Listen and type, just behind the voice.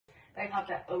they've had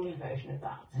their own version of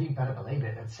that. You better believe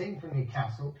it. A team from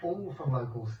Newcastle, all from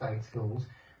local state schools,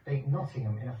 beat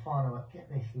Nottingham in a final at, get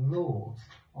this, Lords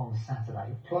on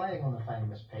Saturday, playing on the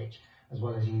famous pitch, as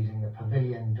well as using the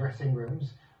pavilion dressing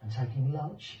rooms and taking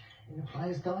lunch in the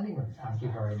players' dining room. Thank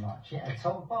you very much. Yeah,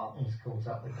 Tom Barton's caught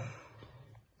up with them.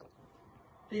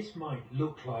 This might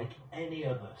look like any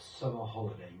other summer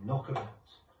holiday knockabout,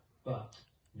 but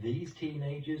these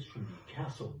teenagers from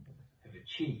Newcastle have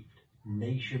achieved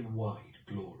nationwide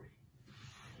glory,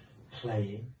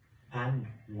 playing and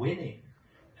winning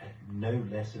at no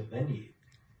less a venue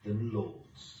than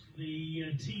Lords.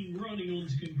 The team running on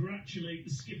to congratulate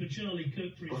the skipper Charlie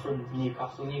Cook for his... We're from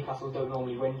Newcastle. Newcastle don't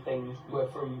normally win things. We're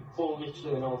from Aldrich to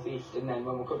the north east, and then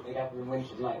when we come together and win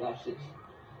something like that,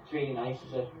 it's really nice.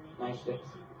 It's a nice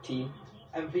team.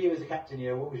 And for you as a captain,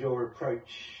 what was your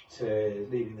approach to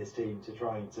leading this team to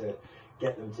trying to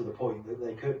get them to the point that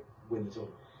they could win the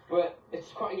tournament? Well, it's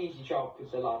quite an easy job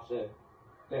because the lads are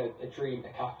a dream to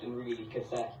captain, really, because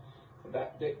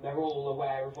they're all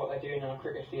aware of what they're doing on a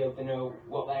cricket field. They know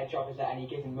what their job is at any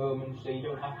given moment, so you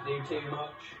don't have to do too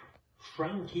much.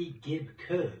 Frankie Gibb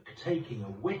Kirk taking a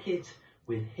wicket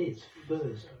with his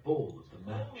first ball of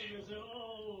the match.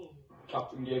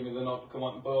 Captain gave me the nod to come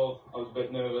out and bowl. I was a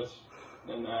bit nervous,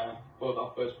 and bowled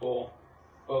that first ball,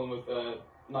 bowling with a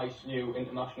nice new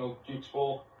international Duke's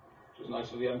ball, which was nice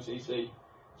for the MCC.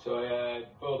 So I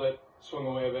bowled it, swung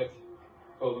away a bit,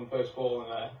 bowled them first ball,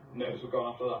 and nerves were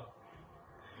gone after that.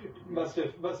 Must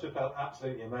have felt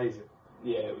absolutely amazing.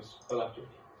 Yeah, it was electric.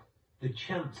 The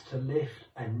chance to lift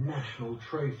a national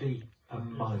trophy, a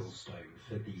milestone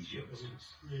for these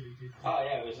youngsters. Oh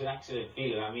yeah, it was an excellent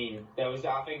feeling. I mean,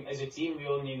 I think as a team we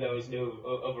all knew there was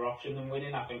no other option than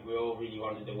winning. I think we all really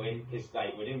wanted to win because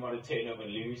we didn't want to turn up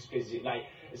and lose, because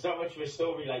it's not much of a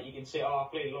story. You can say, oh, I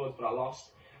played loads but I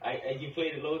lost. You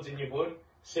played at loads and you've won.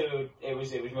 So it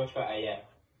was much better, yeah.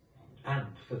 And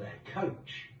for their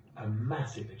coach, a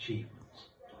massive achievement.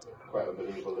 Quite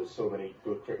unbelievable. There's so many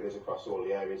good cricketers across all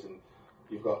the areas, and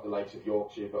you've got the likes of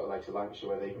Yorkshire, you've got the likes of Lancashire,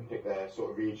 where they can pick their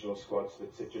sort of regional squads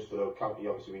that sit just below county.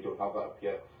 Obviously we don't have that up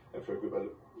here, and for a group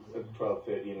of 12,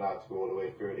 13 lads to go all the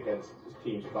way through it against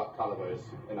teams of that calibre is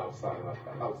an outstanding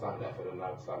effort and an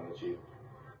outstanding achievement.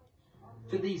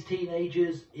 For these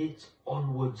teenagers, it's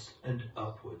onwards and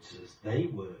upwards as they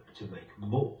work to make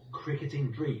more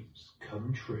cricketing dreams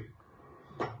come true.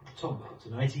 Tom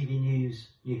Barton, ITV News,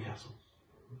 Newcastle.